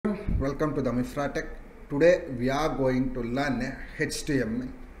welcome to the Mifratech. Today we are going to learn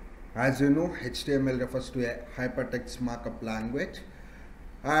HTML. As you know, HTML refers to a hypertext markup language,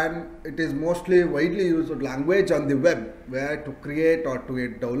 and it is mostly widely used language on the web where to create or to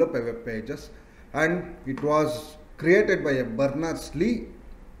develop a web pages, and it was created by Berners-Lee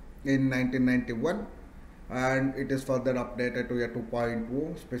in 1991, and it is further updated to a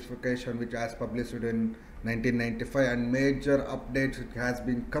 2.0 specification which was published in 1995, and major updates it has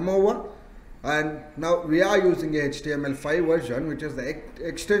been come over, and now we are using a HTML5 version, which is the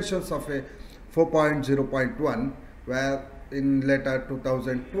extensions of a 4.0.1, where in later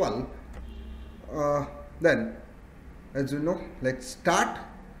 2012. Then, as you know, let's start.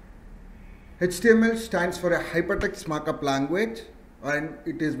 HTML stands for a hypertext markup language, and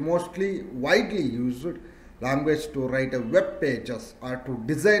it is mostly widely used language to write a web pages or to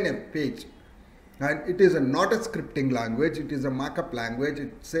design a page. And it is not a scripting language, it is a markup language.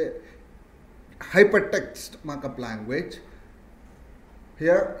 It's a hypertext markup language.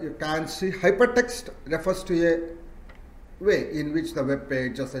 Here you can see hypertext refers to a way in which the web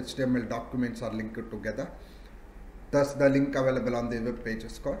pages HTML documents are linked together. Thus the link available on the web page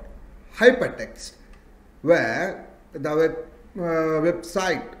is called hypertext, where the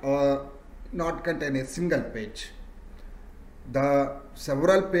website not contain a single page. The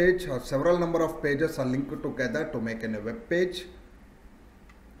several page or several number of pages are linked together to make a web page.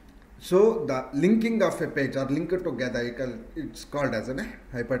 So the linking of a page or linked together, it's called as a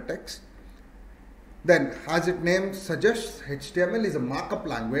hypertext. Then, as its name suggests, HTML is a markup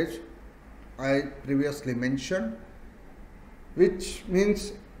language I previously mentioned, which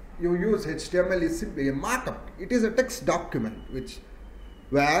means you use HTML is simply a markup. It is a text document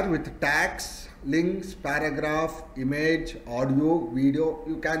where with tags, links, paragraph, image, audio, video,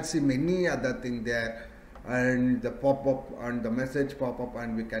 you can see many other things there, and the pop-up and the message pop-up,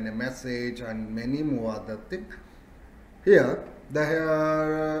 and we can a message and many more other things. Here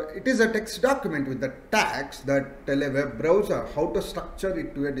it is a text document with the tags that tell a web browser how to structure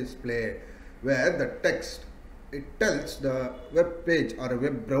it to a display, where the text, it tells the web page or a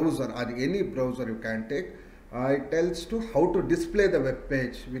web browser or any browser you can take, it tells to how to display the web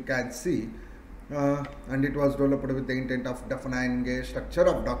page. We can see, and it was developed with the intent of defining a structure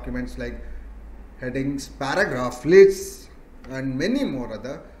of documents like headings, paragraph, lists, and many more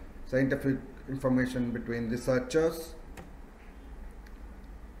other scientific information between researchers.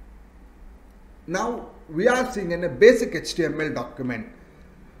 Now we are seeing in a basic HTML document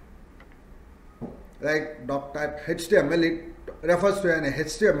like doc type HTML. It refers to an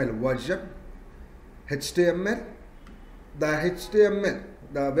HTML version. HTML,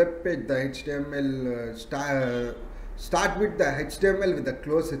 the web page, the HTML start with the HTML with the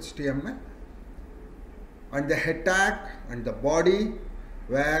close HTML, and the head tag and the body,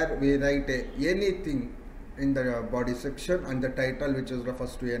 where we write anything in the body section, and the title, which is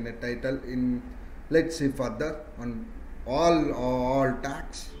refers to a title. In let's see further on all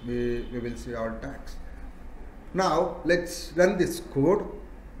tags. We will see all tags. Now let's run this code,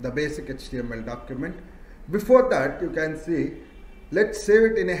 the basic HTML document. Before that, you can see, let's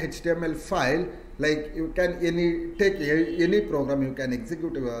save it in a HTML file. Like you can take any program, you can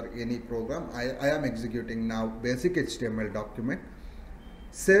execute your any program. I am executing now basic HTML document.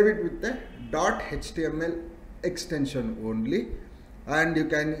 Save it with the .html extension only, and you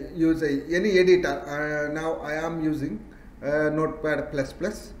can use any editor. Now I am using notepad++.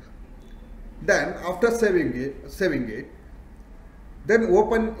 Then after saving it, then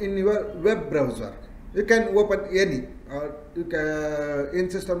open in your web browser. You can open any, you can, in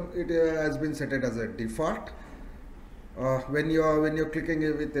system it has been set as a default. When you're clicking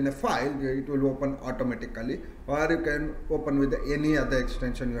it within a file, it will open automatically, or you can open with any other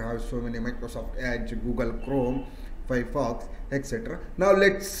extension. You have so many: Microsoft Edge, Google Chrome, Firefox, etc. Now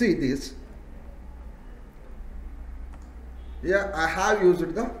let's see this. Yeah, I have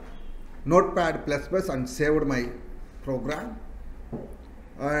used the notepad++ and saved my program,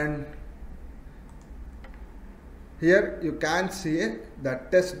 and here you can see the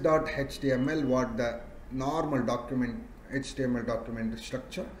test.html, what the normal document HTML document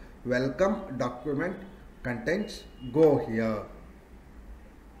structure. Welcome document contains, go here.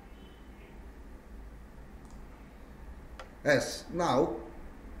 Yes, now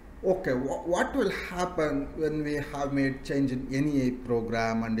okay, what will happen when we have made change in any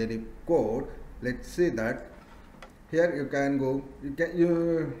program and any code? Let's see that. Here you can go,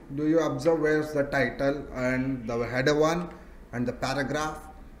 do you observe where's the title and the header one and the paragraph,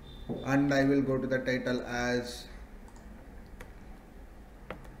 and I will go to the title as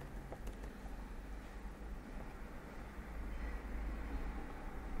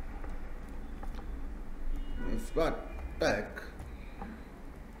Mifratech,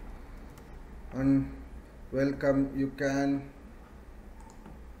 and welcome. You can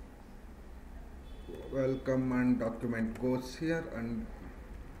welcome and document goes here, and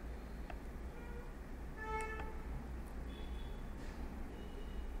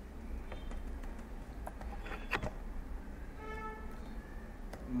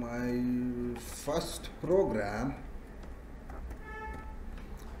my first program,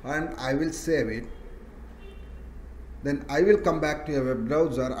 and I will save it. Then I will come back to a web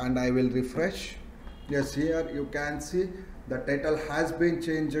browser and I will refresh. Yes, here you can see the title has been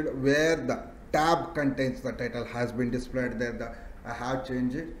changed, where the tab contains the title has been displayed there. I have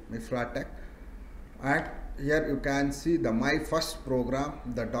changed it, Mifratech. And here you can see my first program,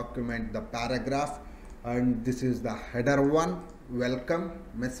 the document, the paragraph, and this is the header one, welcome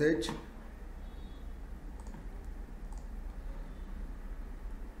message.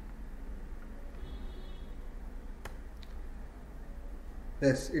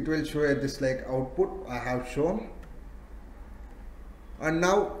 Yes, it will show this like output I have shown. And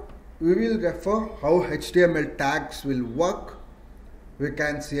now we will refer how HTML tags will work. We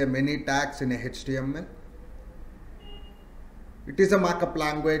can see many tags in a HTML. It is a markup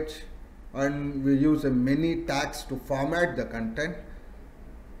language, and we use many tags to format the content.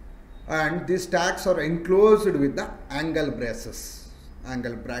 And these tags are enclosed with the angle braces,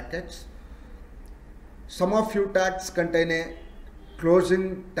 angle brackets. Some of few tags contain a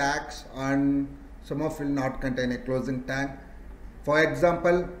closing tags, and some of will not contain a closing tag. For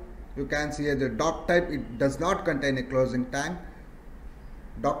example, you can see the doc type, it does not contain a closing tag.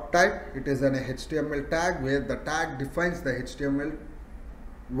 Doc type, it is an HTML tag where the tag defines the HTML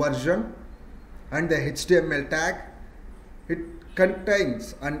version, and the HTML tag, it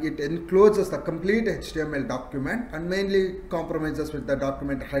contains and it encloses the complete HTML document and mainly compromises with the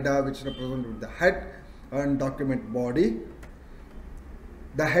document header, which represents with the head, and document body.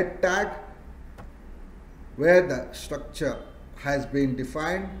 The head tag, where the structure has been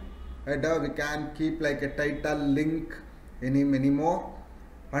defined. Header, we can keep like a title, link, many more,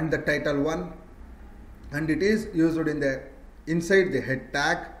 and the title one, and it is used in the inside the head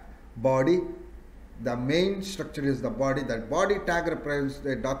tag. Body, the main structure is the body. That body tag represents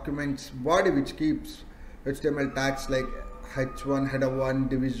the document's body, which keeps HTML tags like h1, header 1,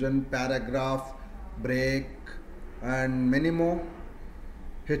 division, paragraph, break, and many more.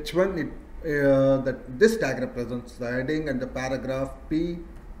 H1, this tag represents the heading, and the paragraph P,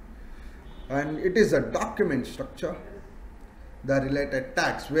 and it is a document structure. The related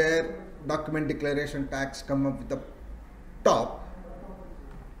tags, where document declaration tags come up with the top.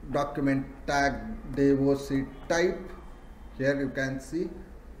 Document tag DOC type, here you can see,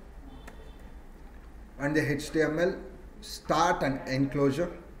 and the HTML start and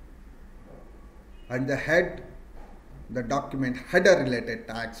enclosure, and the head, the document header related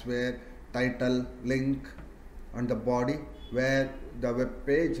tags, where title, link, and the body, where the web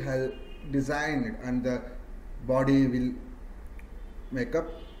page has designed and the body will make up,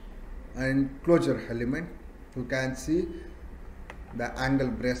 and closure element, you can see the angle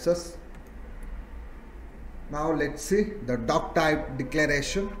braces. Now let's see the doc type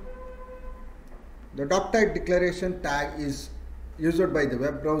declaration. The doc type declaration tag is used by the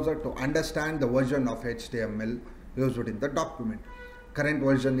web browser to understand the version of HTML used in the document. Current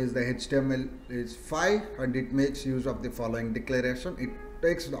version is the HTML is 5, and it makes use of the following declaration. It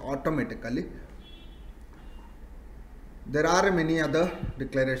takes the automatically. There are many other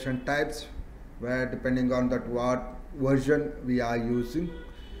declaration types, where depending on that what version we are using,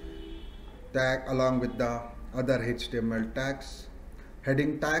 tag along with the other HTML tags.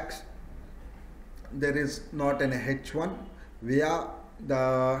 Heading tags, there is not an H1, where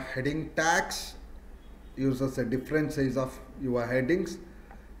the heading tags uses a different size of your headings.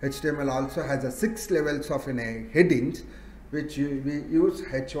 HTML also has a 6 levels of headings, which we use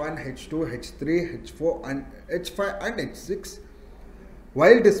H1, H2, H3, H4, and H5 and H6.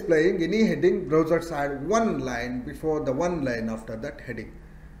 While displaying any heading, browsers add one line before the one line after that heading.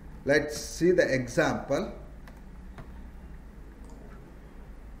 Let's see the example.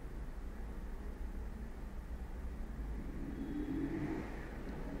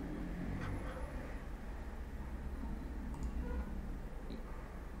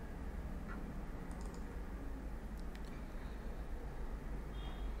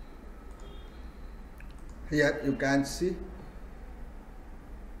 Here you can see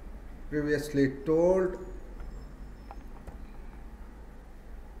previously told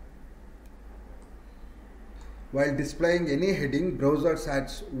while displaying any heading, browsers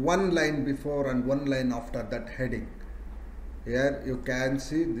adds one line before and one line after that heading. Here you can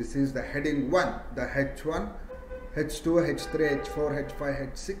see this is the heading 1, the H1, H2, H3, H4,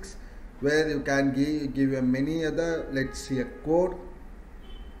 H5, H6, where you can give a many other. Let's see a code.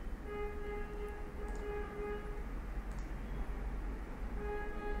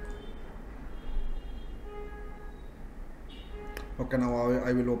 Okay, now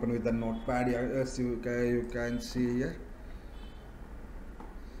I will open with the notepad. Yes, you can see here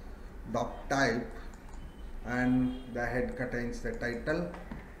doc type, and the head contains the title,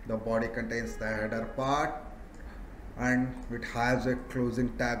 the body contains the header part, and it has a closing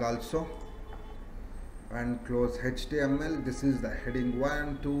tag also, and close HTML. This is the heading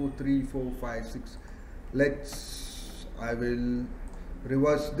 1, 2, 3, 4, 5, 6. I will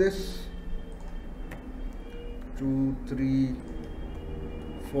reverse this. 2, 3,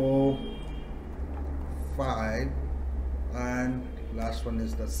 4, 5, and last one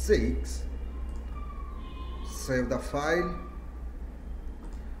is the 6. Save the file,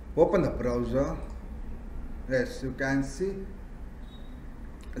 open the browser. Yes, you can see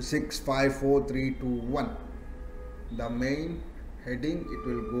 6, 5, 4, 3, 2, 1. The main heading, it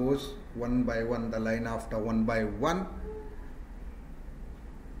will goes one by one, the line after one by one.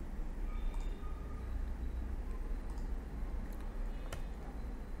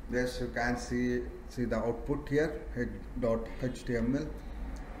 Yes, you can see the output here, head.html.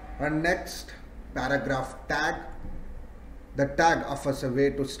 And next, paragraph tag. The tag offers a way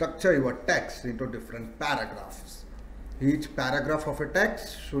to structure your text into different paragraphs. Each paragraph of a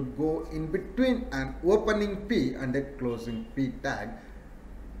text should go in between an opening P and a closing P tag.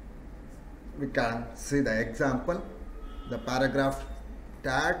 We can see the example. The paragraph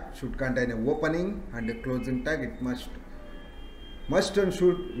tag should contain an opening and a closing tag. It must and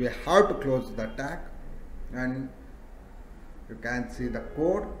should, we have to close the tag, and you can see the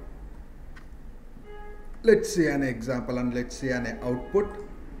code. Let's see an example and let's see an output.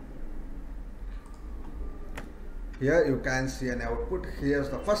 Here you can see an output. Here's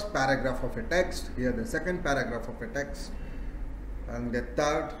the first paragraph of a text, here the second paragraph of a text, and the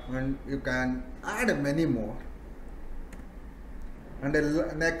third, and you can add many more. And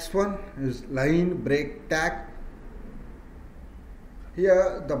the next one is line break tag.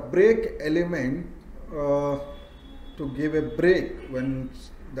 Here the break element, to give a break when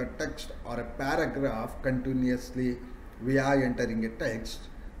the text or a paragraph continuously we are entering a text,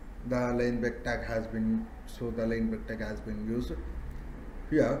 the line break tag has been, used.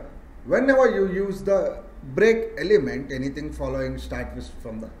 Here, whenever you use the break element, anything following start with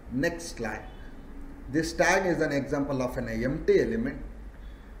from the next line. This tag is an example of an empty element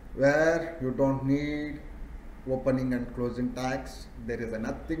where you don't need opening and closing tags. There is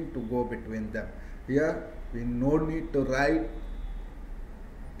nothing to go between them. Here we no need to write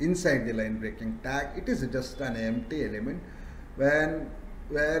inside the line breaking tag. It is just an empty element where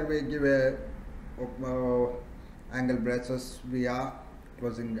we give a angle braces, we are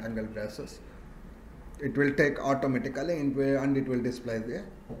closing angle braces. It will take automatically and it will display the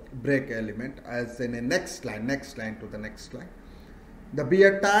break element as in a next line to the next line. The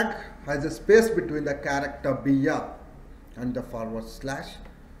BR tag has a space between the character BR and the forward slash.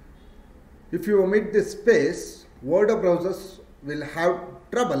 If you omit this space, Word browsers will have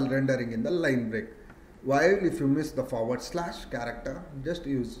trouble rendering in the line break. While if you miss the forward slash character, just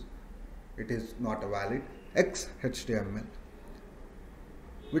use it is not valid. XHTML.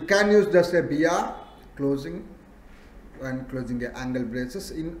 We can use just a BR closing and closing a angle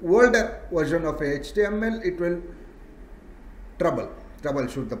braces. In older version of HTML, it will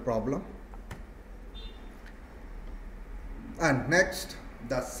troubleshoot the problem. And next,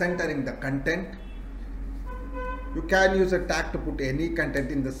 the centering the content. You can use a tag to put any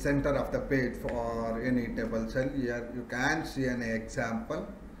content in the center of the page for any table cell. Here you can see an example.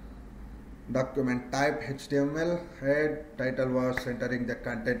 Document type HTML, head, title was centering the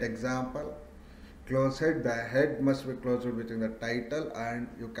content example. Close head, the head must be closed within the title, and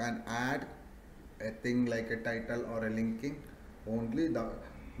you can add a thing like a title or a linking. Only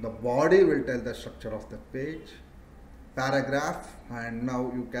the body will tell the structure of the page. Paragraph, and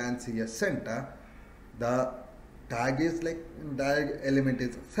now you can see a center. The tag is like tag element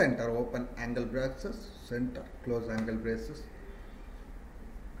is center, open angle braces, center, close angle braces.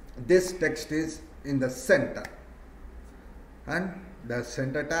 This text is in the center, and the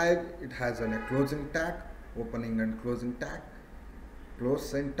center tag, it has a closing tag, opening and closing tag, close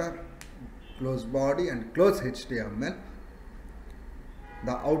center, close body, and close HTML.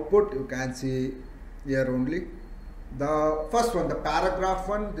 The output you can see here only. The first one, the paragraph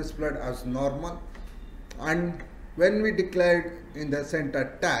one, displayed as normal, and when we declared in the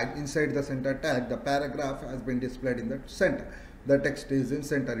center tag, inside the center tag, the paragraph has been displayed in the center. The text is in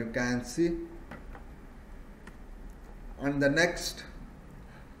center, you can see. And the next,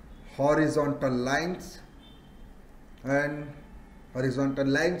 horizontal lines. And horizontal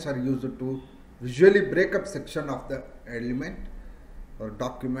lines are used to visually break up section of the element or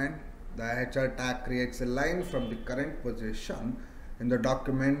document. The HR tag creates a line from the current position in the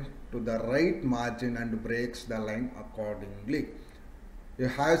document to the right margin and breaks the line accordingly. You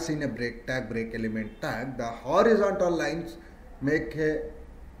have seen a break tag, break element tag. The horizontal lines make a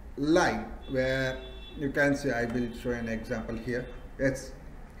line where you can see, I will show an example here. Yes,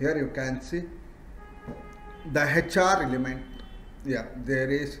 here you can see the HR element. Yeah,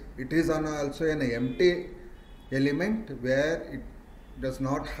 it is on also an empty element where it does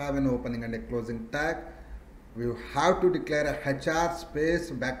not have an opening and a closing tag. We have to declare a HR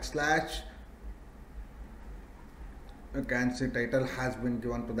space backslash. You can see title has been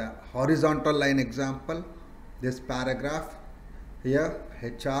given to the horizontal line example. This paragraph here,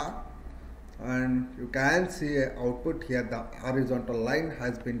 HR, and you can see a output here. The horizontal line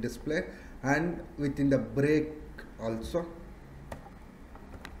has been displayed, and within the break also.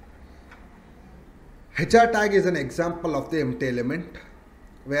 HR tag is an example of the empty element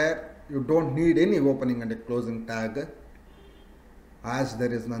where you don't need any opening and a closing tag, as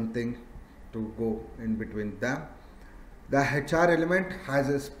there is nothing to go in between them. The HR element has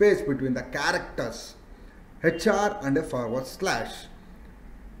a space between the characters HR and a forward slash.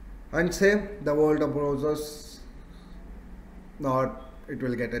 And same, the older browsers, not it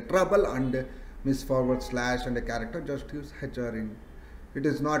will get a trouble and miss forward slash and a character, just use HR in. It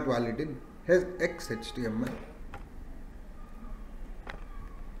is not valid in XHTML.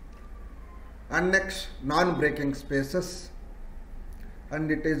 And next, non-breaking spaces,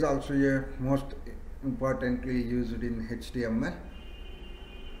 and it is also a most importantly used in HTML.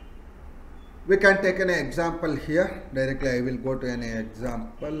 We can take an example here. Directly I will go to an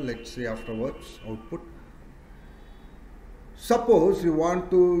example. Let's see afterwards output. Suppose you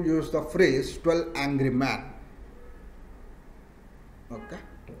want to use the phrase 12 angry man. Okay,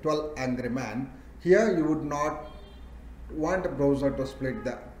 12 angry man. Here you would not want a browser to split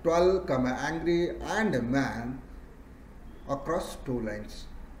the 12, angry and a man across two lines.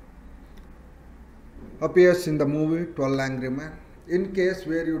 Appears in the movie 12 Angry Men. In case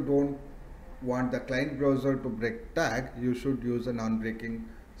where you don't want the client browser to break tag, you should use a non-breaking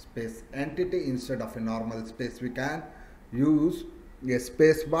space entity instead of a normal space. We can use a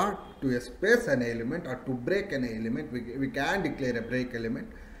space bar to space an element or to break an element. We can declare a break element.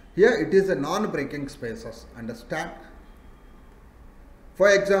 Here it is a non-breaking spaces. Understand? For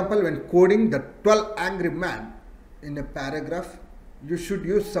example, when coding the 12 angry man in a paragraph, you should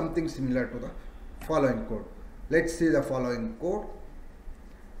use something similar to the following code. Let's see the following code.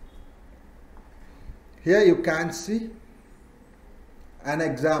 Here you can see an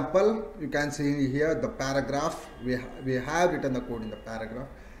example. You can see here the paragraph. We have written the code in the paragraph.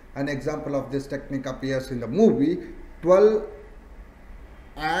 An example of this technique appears in the movie. 12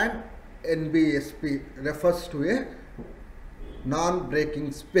 and NBSP refers to a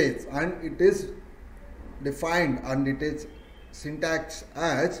non-breaking space, and it is defined and it is syntax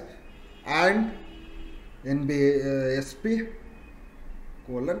as and NBSP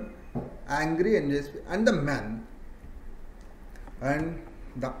colon angry NBSP and the man, and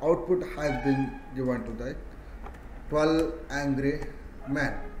the output has been given to the 12 angry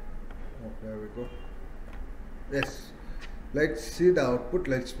men. Okay, there we go. Yes, let's see the output.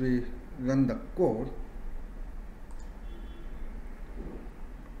 Let's run the code.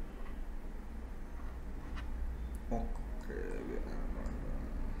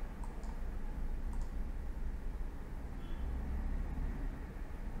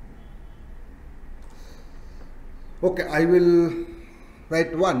 Okay, I will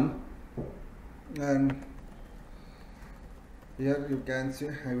write one, and here you can see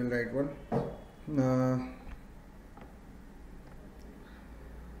I will write one.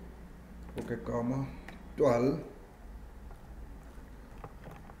 Okay, comma 12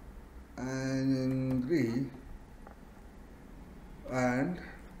 angry and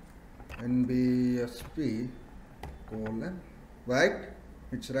NBSP colon, right?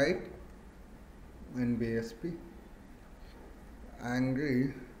 It's right. NBSP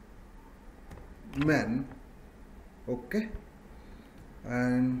angry men, okay,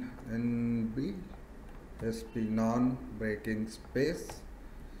 and NBSP non-breaking space.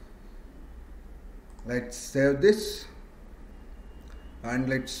 Let's save this and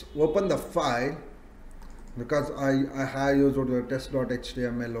let's open the file, because I have used the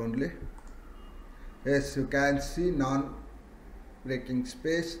test.html only. Yes, you can see non-breaking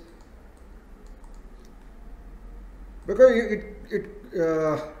space, because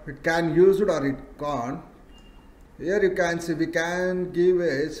it can use it or it can't. Here you can see we can give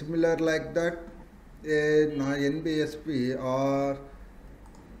a similar like that a NBSP, or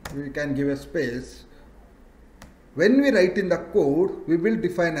we can give a space. When we write in the code, we will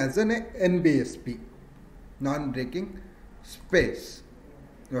define as an NBSP, non-breaking space.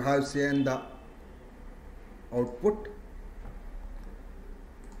 You have seen the output.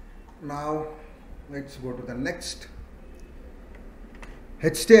 Now let's go to the next.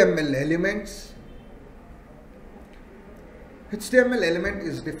 HTML elements. HTML element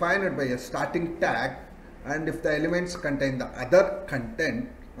is defined by a starting tag, and if the elements contain the other content,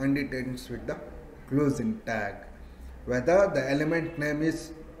 and it ends with the closing tag. Whether the element name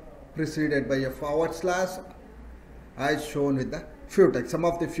is preceded by a / as shown with the few tags. Some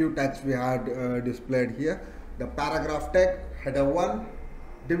of the few tags we had displayed here. The paragraph tag, header 1,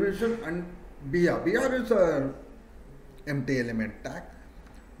 division, and BR. BR is a empty element tag.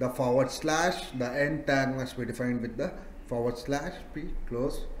 The /, the end tag must be defined with the / P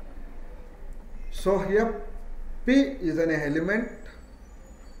close. So here P is an element,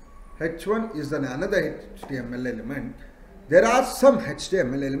 H1 is another HTML element. There are some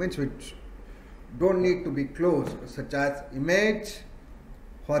HTML elements which don't need to be closed, such as image,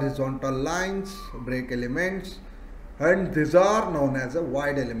 horizontal lines, break elements, and these are known as the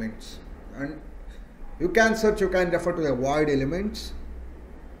void elements. And you can refer to the void elements.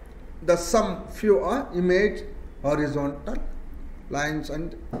 The some few are image, horizontal lines,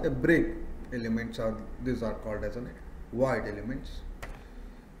 and a break elements are these are called as void elements.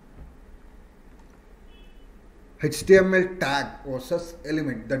 HTML tag versus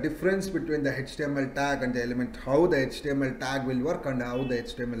element. The difference between the HTML tag and the element, how the HTML tag will work and how the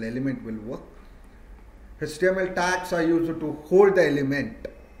HTML element will work. HTML tags are used to hold the element,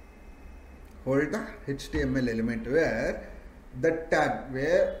 hold the HTML element, where the tag,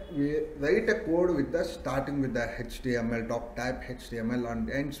 where we write a code with the starting with the HTML, doc type HTML, and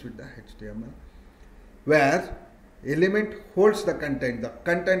ends with the HTML, where element holds the content. The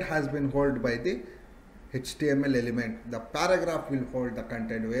content has been held by the HTML element. The paragraph will hold the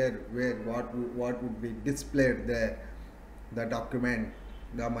content, where what would be displayed there, the document,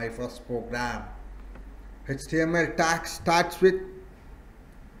 my first program. HTML tag starts with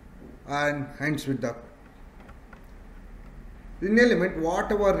and ends with the in element.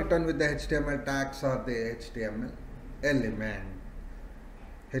 Whatever written with the HTML tags are the HTML element.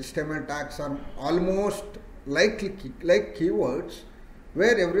 HTML tags are almost like keywords,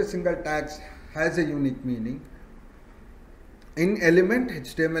 where every single tag has a unique meaning. In element,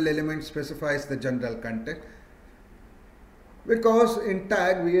 HTML element specifies the general content, because in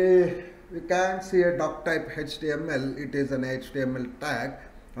tag we can see a doc type HTML, it is an HTML tag,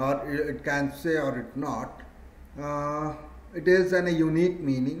 or it can say or it not. It is a unique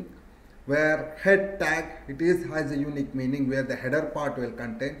meaning, where head tag has a unique meaning, where the header part will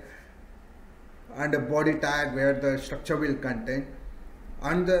contain, and a body tag where the structure will contain,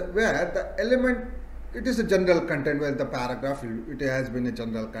 and where the element, it is a general content, where the paragraph it has been a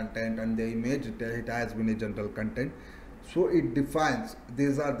general content, and the image it has been a general content. So it defines,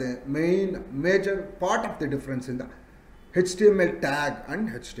 these are the major part of the difference in the HTML tag and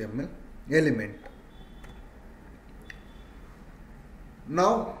HTML element.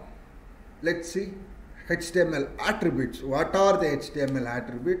 Now let's see HTML attributes. What are the HTML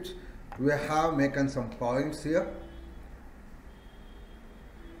attributes? We have making some points here.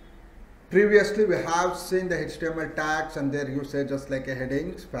 Previously we have seen the HTML tags and their usage, just like a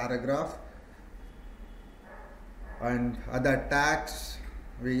headings, paragraph, and other tags.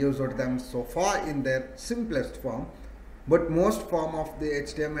 We used them so far in their simplest form, but most form of the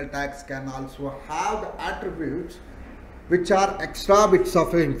HTML tags can also have the attributes which are extra bits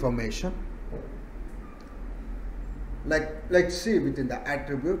of information. Let's see within the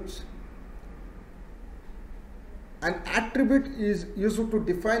attributes. An attribute is used to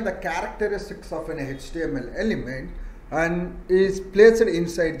define the characteristics of an HTML element and is placed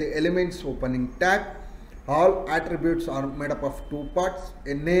inside the element's opening tag. All attributes are made up of two parts,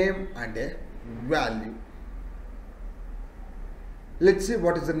 a name and a value. Let's see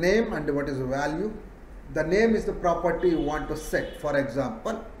what is the name and what is the value. The name is the property you want to set. For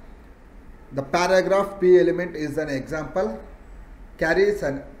example, the paragraph P element is an example, carries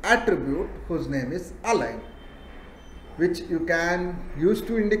an attribute whose name is align, which you can use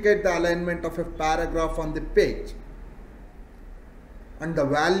to indicate the alignment of a paragraph on the page. And the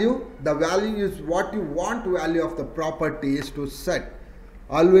value is what you want value of the property is to set.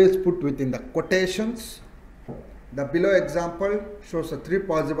 Always put within the quotations. The below example shows the three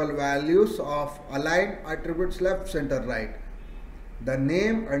possible values of align attributes: left, center, right. The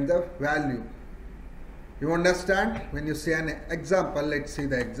name and the value. You understand? When you see an example, let's see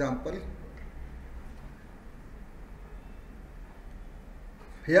the example.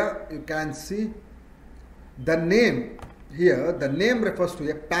 Here you can see the name. Here the name refers to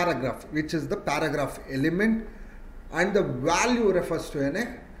a paragraph, which is the paragraph element, and the value refers to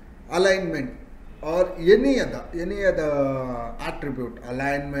an alignment or any other attribute,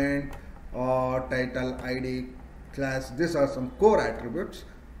 alignment or title, ID, class. These are some core attributes.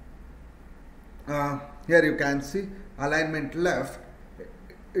 Here you can see alignment left.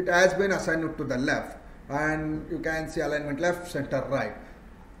 It has been assigned to the left, and you can see alignment left, center, right.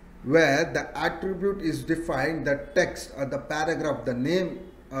 Where the attribute is defined, the text or the paragraph, the name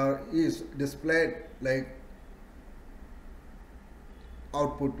is displayed like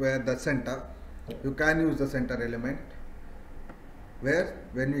output, where the center, you can use the center element, where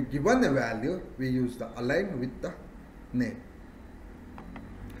when we given a value, we use the align with the name.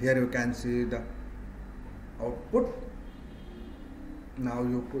 Here you can see the output. Now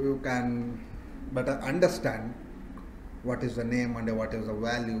you can better understand what is the name and what is the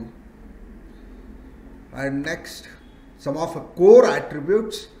value. And next, some of the core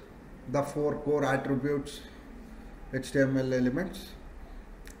attributes, the 4 core attributes, HTML elements.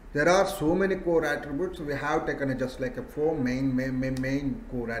 There are so many core attributes. We have taken just like a 4 main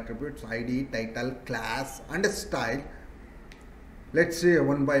core attributes: ID, title, class, and style. Let's see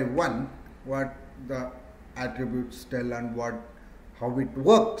one by one what the attributes tell and how it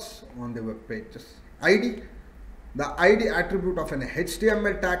works on the web pages. ID. The ID attribute of an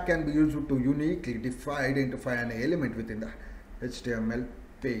HTML tag can be used to uniquely identify an element within the HTML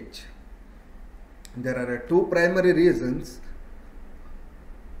page. There are 2 primary reasons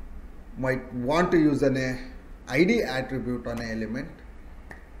might want to use an ID attribute on an element.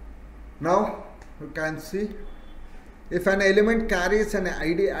 Now you can see, if an element carries an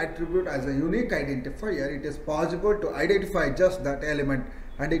ID attribute as a unique identifier, it is possible to identify just that element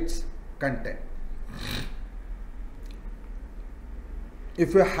and its content.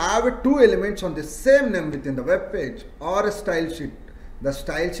 If you have 2 elements on the same name within the web page or a style sheet, the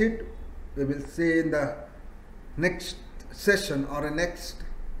style sheet we will see in the next session or a next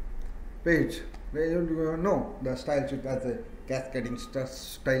page, where you know the style sheet as a cascading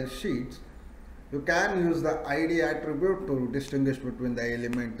style sheets. You can use the ID attribute to distinguish between the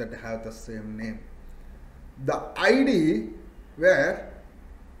elements that have the same name. The ID, where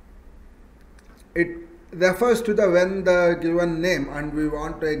it refers to when the given name and we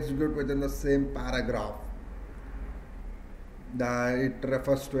want to execute within the same paragraph. It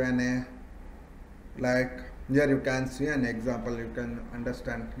refers to an like here you can see an example. You can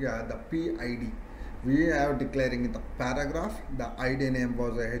understand here the PID. We are declaring in the paragraph. The ID name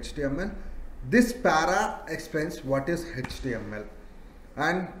was a HTML. This para explains what is HTML,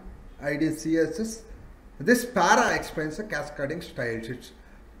 and ID CSS. This para explains the cascading style sheets.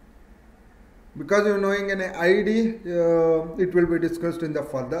 Because you knowing an ID, it will be discussed in the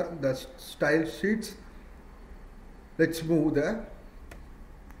further the style sheets. Let's move there.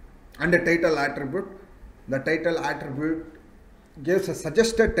 And the title attribute. The title attribute gives a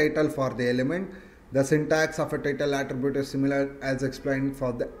suggested title for the element. The syntax of a title attribute is similar as explained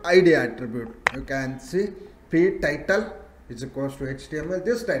for the ID attribute. You can see P title is equals to HTML.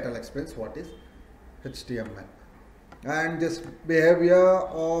 This title explains what is HTML. And this behavior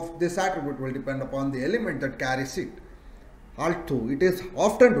of this attribute will depend upon the element that carries it. Also, it is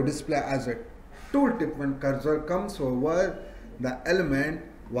often to display as a tooltip when cursor comes over the element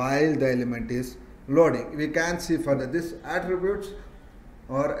while the element is loading. We can see further these attributes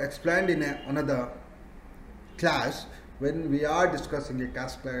are explained in another class when we are discussing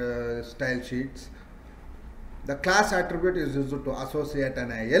a style sheets. The class attribute is used to associate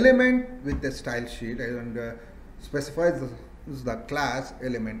an element with the style sheet and specifies the class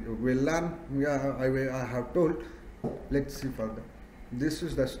element. You will learn. I have told. Let's see further. This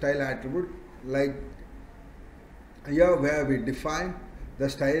is the style attribute. Like here, where we define the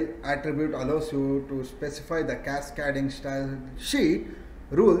style attribute allows you to specify the cascading style sheet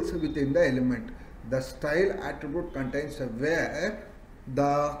rules within the element. The style attribute contains where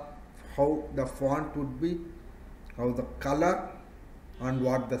how the font would be, how the color, and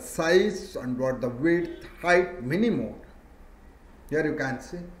what the size and what the width, height, many more. Here you can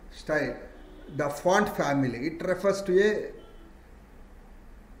see style. The font family, it refers to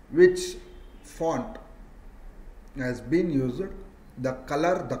which font has been used, the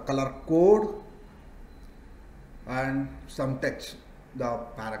color code, and some text, the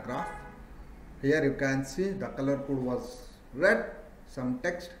paragraph. Here you can see the color code was red, some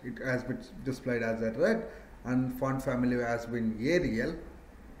text, it has been displayed as a red, and font family has been Arial,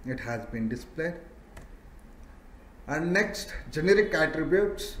 it has been displayed. And next, generic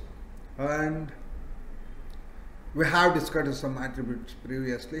attributes, and we have discussed some attributes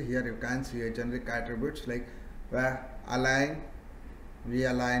previously. Here you can see a generic attributes like where align, we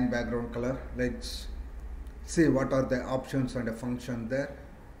align background color. Let's see what are the options and a function there.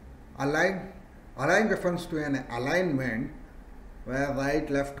 Align refers to an alignment where right,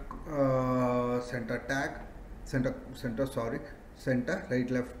 left, center tag, center,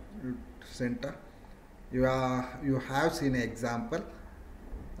 right, left, center. You have seen an example.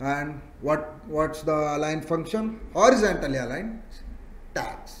 And what's the align function? Horizontally align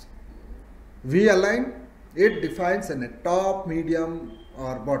tags. V align, it defines a top, medium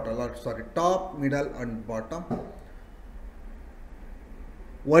or bottom, top, middle and bottom.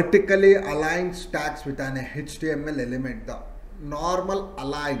 Vertically align stacks with an HTML element. The normal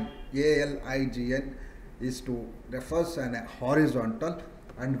align, ALIGN, is to refers to a horizontal,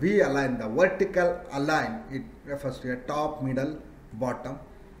 and V align, the vertical align, it refers to a top, middle, bottom.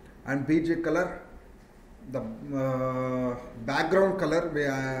 And BG color, the background color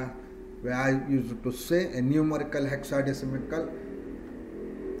where I used to say a numerical, hexadecimal,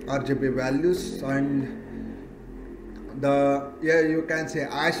 RGB values, and here you can say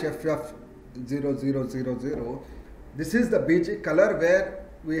 #FF0000. This is the BG color where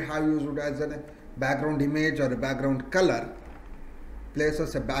we have used as a background image or a background color.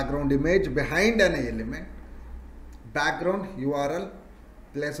 Places a background image behind an element. Background URL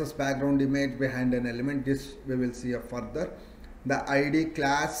places background image behind an element. This we will see further. The ID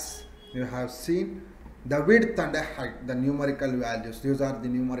class you have seen. The width and the height, the numerical values. These are the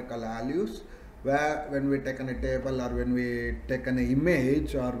numerical values where when we take a table or when we take an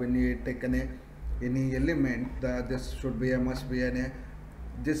image or when we take any element, this should be must be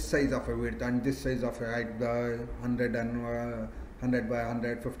this size of a width and this size of a height, the 100 and 100 by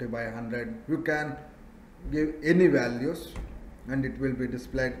 100, 50 by 100. You can give any values and it will be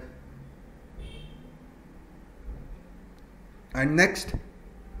displayed. And next,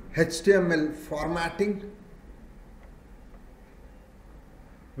 HTML formatting.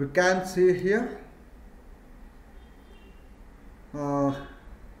 We can see here,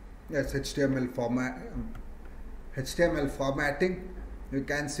 yes, HTML formatting. You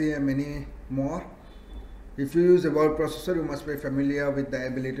can see many more. If you use a word processor, you must be familiar with the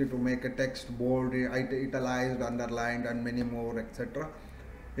ability to make a text bold, italicized, underlined, and many more, etc.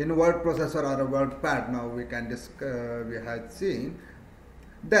 In word processor or a word pad, now we can we had seen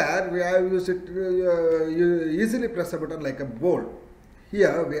there we have used it. You easily press a button like a bold.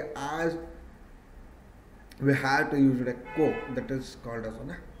 Here we have to use a code that is called as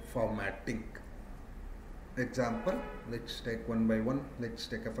formatting. Example, let's take one by one. Let's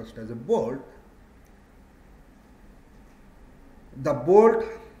take a first as a bold. The bold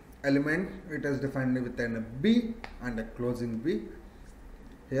element, it is defined with a B and a closing B.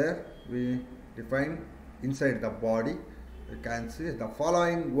 Here we define inside the body. You can see the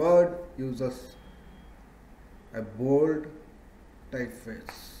following word uses a bold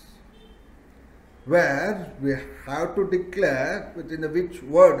typeface, where we have to declare within which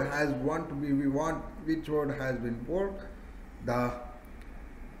word has which word has been bold. The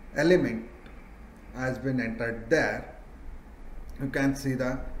element has been entered there. You can see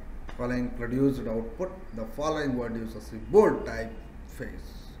the following produced output. The following word uses a bold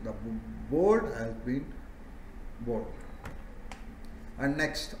typeface. The bold has been bold. And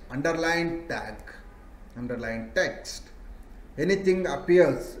next, underline tag, underline text. Anything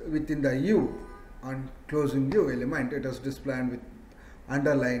appears within the U and closing U element, it is displayed with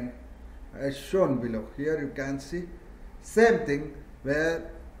underline as shown below. Here you can see same thing where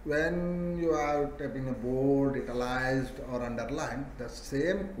when you are typing a bold, italicized or underlined, the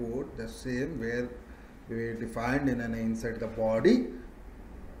same code, the same where we defined in inside the body,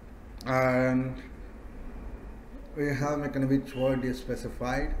 and we have which word is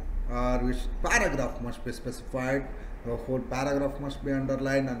specified or which paragraph must be specified. The whole paragraph must be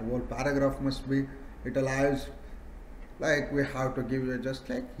underlined and whole paragraph must be italicized. Like we have to give you just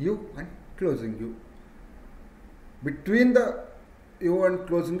like U and closing U. Between the U and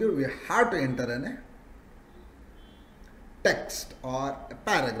closing U, we have to enter a text or a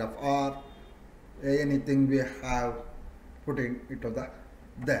paragraph or anything we have put in into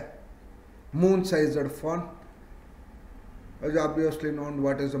there. Moon sized font. As obviously known,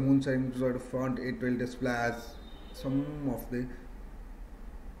 what is a moon sized font? It will display as some of the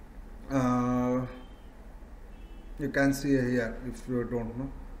you can see here if you don't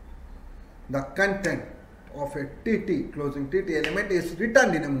know. The content of a TT, closing TT element is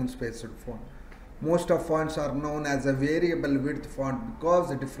written in a moon spaced font. Most of fonts are known as a variable width font because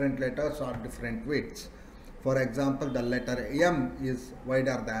the different letters are different widths. For example, the letter M is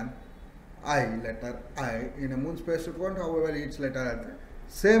wider than I, letter I. In a moon space code, however, each letter has the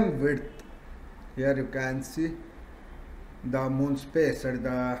same width. Here you can see the moon space, it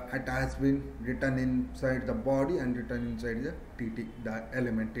has been written inside the body and written inside the TT, the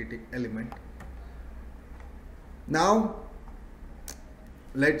element, TT element. Now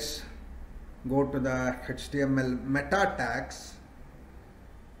let's go to the HTML meta tags,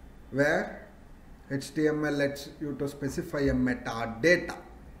 where HTML lets you to specify a metadata.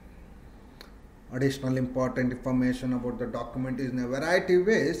 Additional important information about the document is in a variety of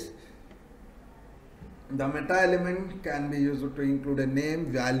ways. The meta element can be used to include a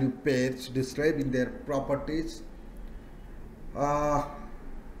name, value pairs describing their properties,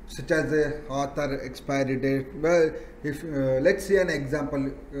 such as the author, expiry date. Well, if let's see an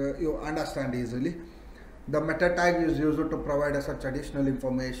example, you understand easily. The meta tag is used to provide such additional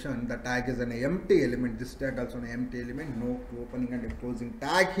information. The tag is an empty element. This tag also an empty element. No opening and closing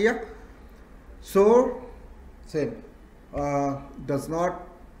tag here. So, same does not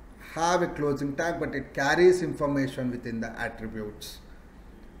have a closing tag, but it carries information within the attributes.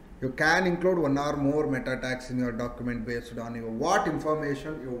 You can include one or more meta tags in your document based on what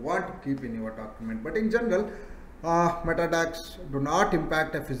information you want to keep in your document. But in general, meta tags do not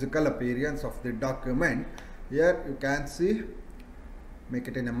impact the physical appearance of the document. Here you can see, make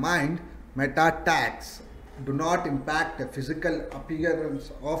it in a mind, meta tags do not impact the physical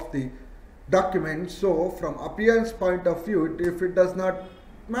appearance of the document. So from appearance point of view, if it does not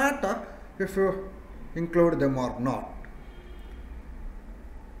matter if you include them or not.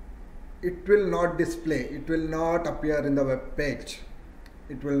 It will not display, it will not appear in the web page,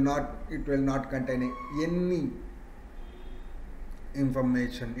 it will not contain any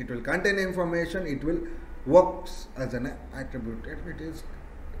information. It will contain information, it will works as an attribute. It is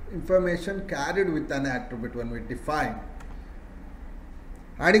information carried with an attribute when we define.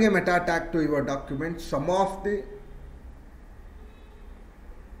 Adding a meta tag to your document, some of the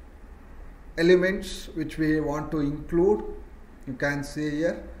elements which we want to include, you can see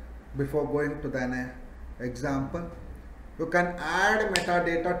here. Before going to the example, you can add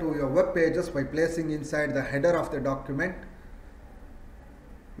metadata to your web pages by placing inside the header of the document,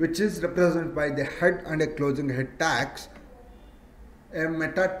 which is represented by the head and a closing head tags. A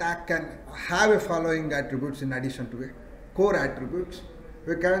meta tag can have a following attributes in addition to a core attributes.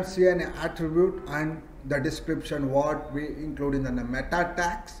 We can see an attribute and the description what we include in the meta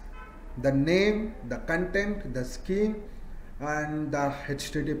tags, the name, the content, the scheme, and the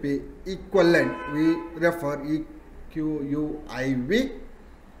HTTP equivalent. We refer EQUIV.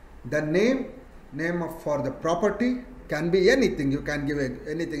 The name for the property can be anything. You can give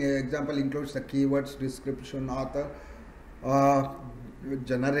anything. An example includes the keywords, description, author,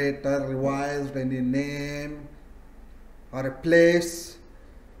 generator, revised, any name or a place.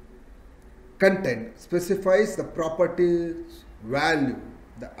 Content specifies the property's value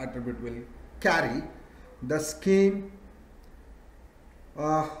the attribute will carry. The scheme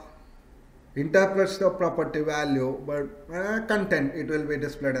interprets the property value, but content, it will be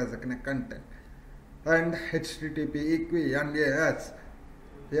displayed as a content. And HTTP equi, and yes,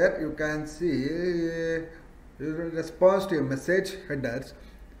 here you can see response to your message headers.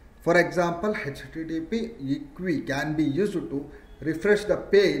 For example, HTTP equi can be used to refresh the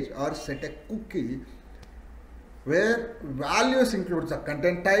page or set a cookie where values includes the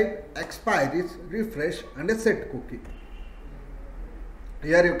content type, expiries, refresh, and a set cookie.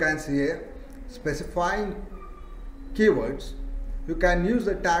 Here you can see specifying keywords. You can use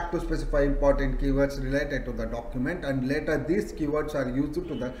the tag to specify important keywords related to the document, and later these keywords are used to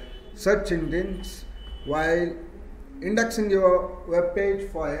the search engines while indexing your web page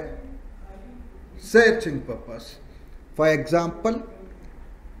for a searching purpose. For example,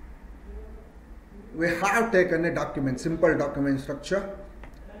 we have taken a document, simple document structure,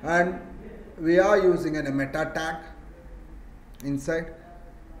 and we are using a meta tag inside.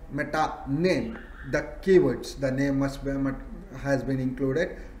 Meta name, the keywords, the name has been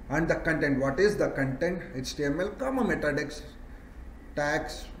included, and the content, what is the content, HTML, comma metatext,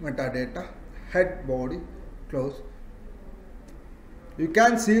 tags, metadata, head, body, close. You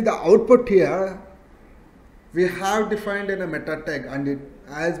can see the output here. We have defined in a meta tag, and it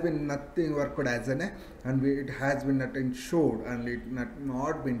has been nothing worked as an and it has been nothing showed, and it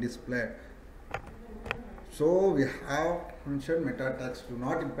not been displayed. So we have mentioned meta tags do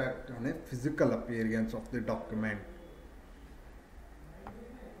not impact on a physical appearance of the document.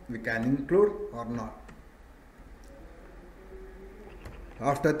 We can include or not.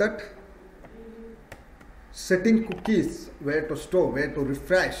 After that, setting cookies, where to store, where to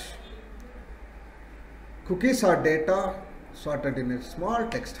refresh. Cookies are data sorted in a small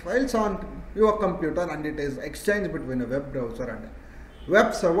text files on your computer, and it is exchanged between a web browser and a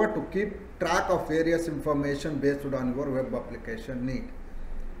web server to keep track of various information based on your web application need.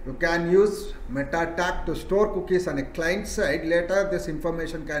 You can use meta tag to store cookies on a client side. Later, this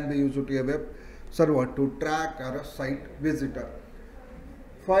information can be used to a web server to track a site visitor.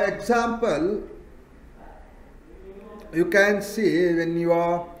 For example, you can see when you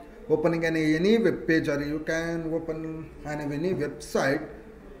are opening any web page, or you can open any website,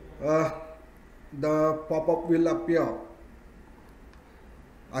 the pop-up will appear.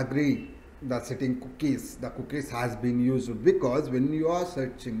 Agree, the setting cookies. The cookies has been used because when you are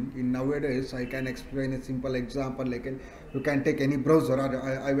searching in nowadays, I can explain a simple example. Like you can take any browser, or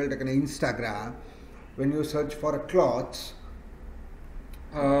I will take an Instagram. When you search for clothes,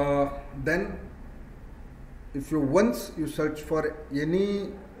 then if you once you search for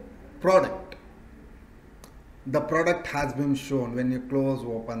any product, the product has been shown. When you close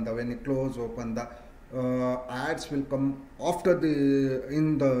open the ads will come after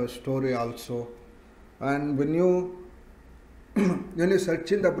in the story also. And when you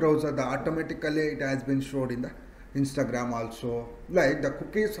search in the browser, automatically it has been showed in the Instagram also. Like the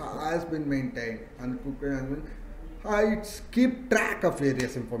cookies has been maintained, and it's keep track of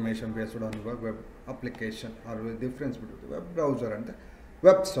various information based on your web application, or the difference between the web browser and the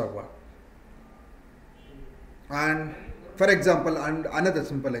web server. And for example, and another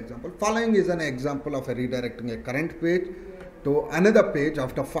simple example, following is an example of redirecting a current page to another page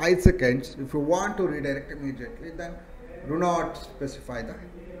after 5 seconds. If you want to redirect immediately, then do not specify the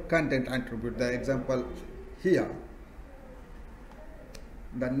content attribute. The example here,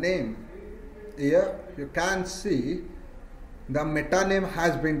 the name, here you can see the meta name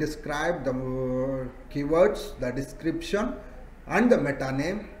has been described, the keywords, the description, and the meta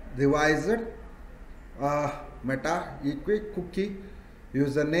name revised, meta equal cookie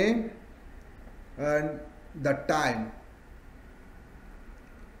username and the time.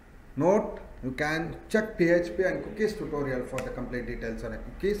 Note, you can check PHP and cookies tutorial for the complete details on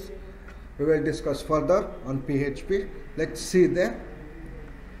cookies. We will discuss further on PHP. Let's see there.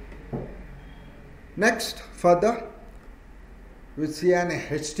 Next, further, we see an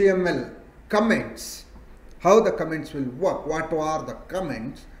HTML comments. How the comments will work. What are the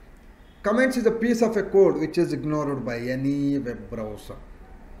comments? Comments is a piece of a code which is ignored by any web browser.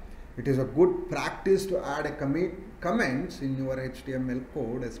 It is a good practice to add a comments in your HTML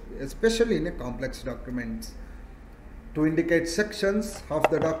code, especially in a complex documents, to indicate sections of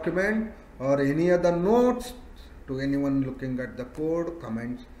the document or any other notes to anyone looking at the code.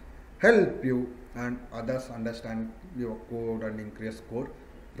 Comments help you and others understand your code and increase code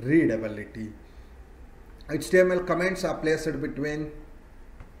readability. HTML comments are placed between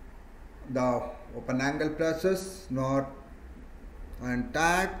the open angle braces, not and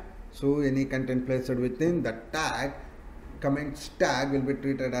tag. So any content placed within the tag, comments tag, will be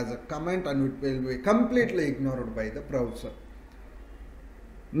treated as a comment and it will be completely ignored by the browser.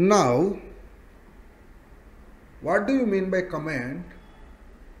 Now, what do you mean by comment?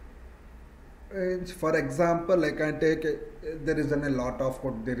 For example, I can take there is a lot of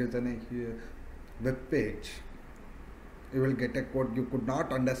code. There is a web page. You will get a code. You could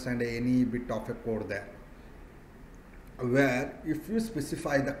not understand any bit of a code there. Where if you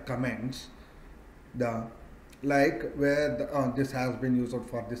specify the comments, like where this has been used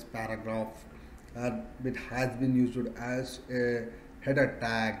for this paragraph, it has been used as a header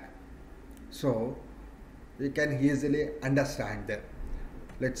tag, so we can easily understand that.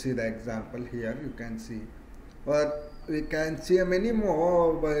 Let's see the example here. You can see, or we can see many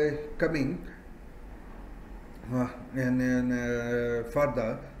more by coming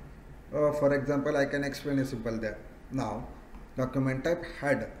further. For example, I can explain a simple there. Now, document type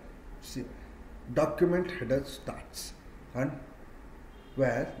header. See, document header starts and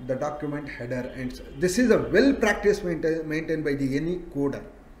where the document header ends. This is a well practice maintained by any coder,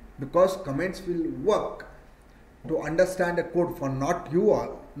 because comments will work to understand a code for not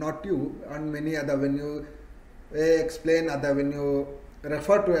you and many other. When you explain other, when you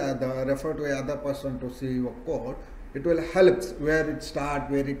refer to a other person to see your code, it will help where it starts,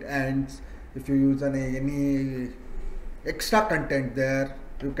 where it ends. If you use any extra content there,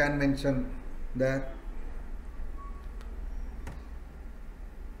 you can mention there.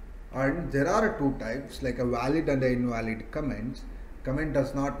 And there are two types, like a valid and an invalid comments. Comment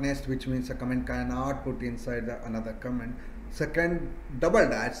does not nest, which means a comment cannot put inside another comment. Second, double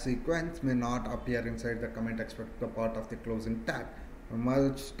dash sequence may not appear inside the comment except the part of the closing tag. You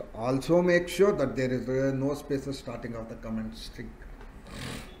must also make sure that there is no spaces starting of the comment string.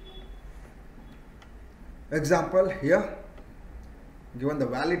 Example here, given the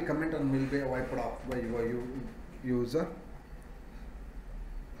valid comment and will be wiped off by your user.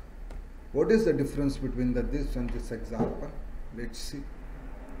 What is the difference between this and this example? Let's see.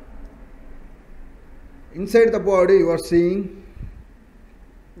 Inside the body you are seeing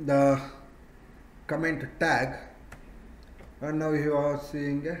the comment tag, and now you are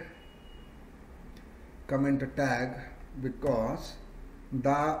seeing a comment tag because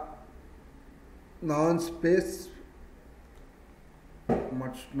the non-space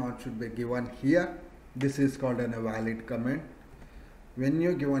not should be given here. This is called a valid comment. When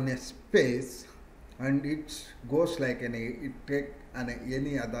you given a space and it goes like it take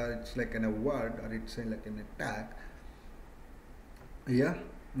any other, it's like a word or it's like a tag. Here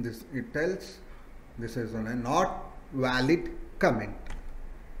this it tells this is a not valid comment.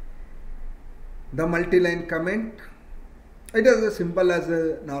 The multi-line comment, it is as simple as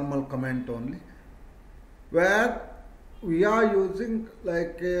a normal comment only, where we are using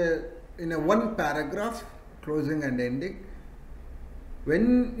like in a one paragraph closing and ending.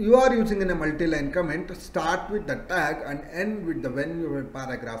 When you are using in a multi-line comment, start with the tag and end with the when your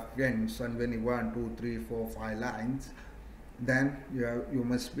paragraph ends, and when you 1, 2, 3, 4, 5 lines, then you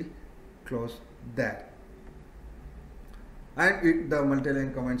must be close there. And the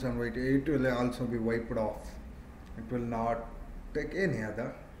multi-line comments on wait, it will also be wiped off. It will not take any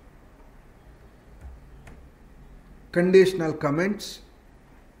other. Conditional comments.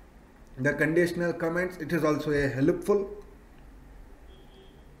 The conditional comments, it is also a helpful.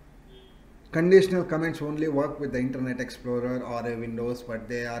 Conditional comments only work with the Internet Explorer or a Windows, but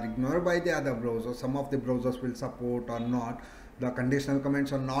they are ignored by the other browsers. Some of the browsers will support or not. The conditional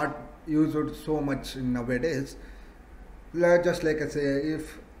comments are not used so much nowadays. Just like I say,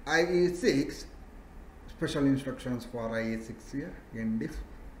 if IE6, special instructions for IE6 here, end if.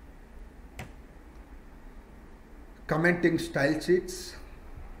 Commenting style sheets,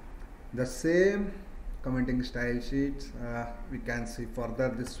 the same commenting style sheets, we can see further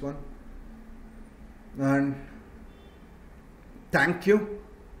this one. And thank you.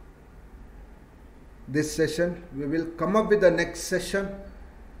 This session, we will come up with the next session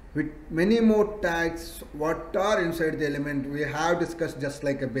with many more tags what are inside the element. We have discussed just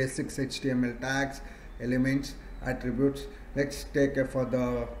like a basics HTML tags, elements, attributes. Let's take a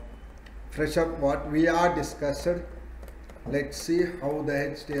further fresh up what we are discussed. Let's see how the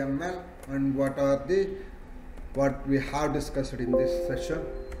HTML and what we have discussed in this session.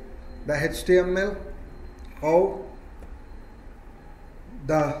 The HTML, how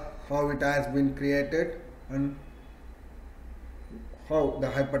it has been created, and how the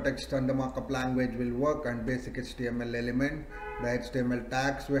hypertext and the markup language will work, and basic HTML element. The HTML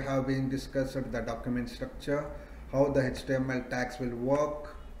tags we have been discussed, the document structure, how the HTML tags will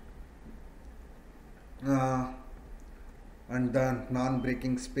work, and the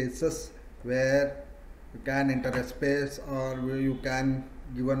non-breaking spaces, where you can enter a space or you can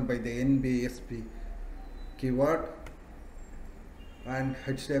given by the NBSP keyword. And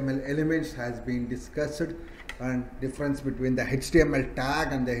HTML elements has been discussed, and difference between the HTML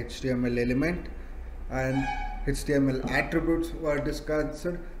tag and the HTML element, and HTML attributes were discussed,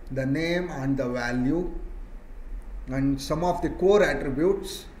 the name and the value, and some of the core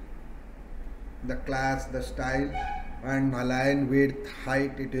attributes, the class, the style, and align, width,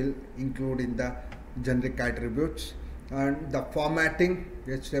 height, it will include in the generic attributes. And the formatting,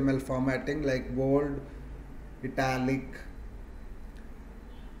 HTML formatting like bold, italic,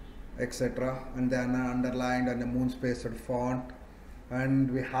 etc., and then underlined and a moon spaced font.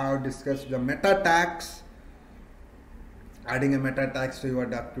 And we have discussed the meta tags, adding a meta tags to your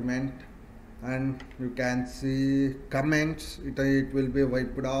document. And you can see comments, it will be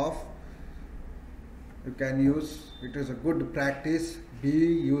wiped off. You can use, it is a good practice, be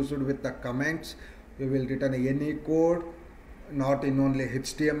used with the comments. You will return any code, not in only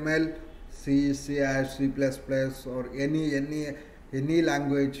HTML, C, C++, or any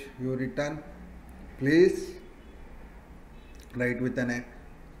language you return. Please write with an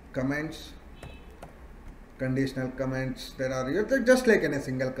comments, conditional comments. There are just like in a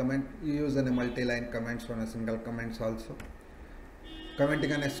single comment. You use in a multi-line comments on a single comments also.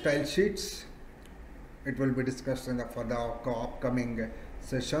 Commenting on a style sheets, it will be discussed in for the upcoming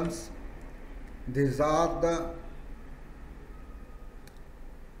sessions. These are the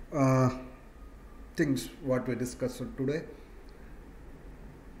things what we discussed today.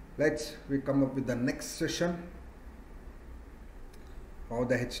 We come up with the next session. How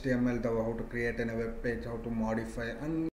the HTML, how to create a web page, how to modify, and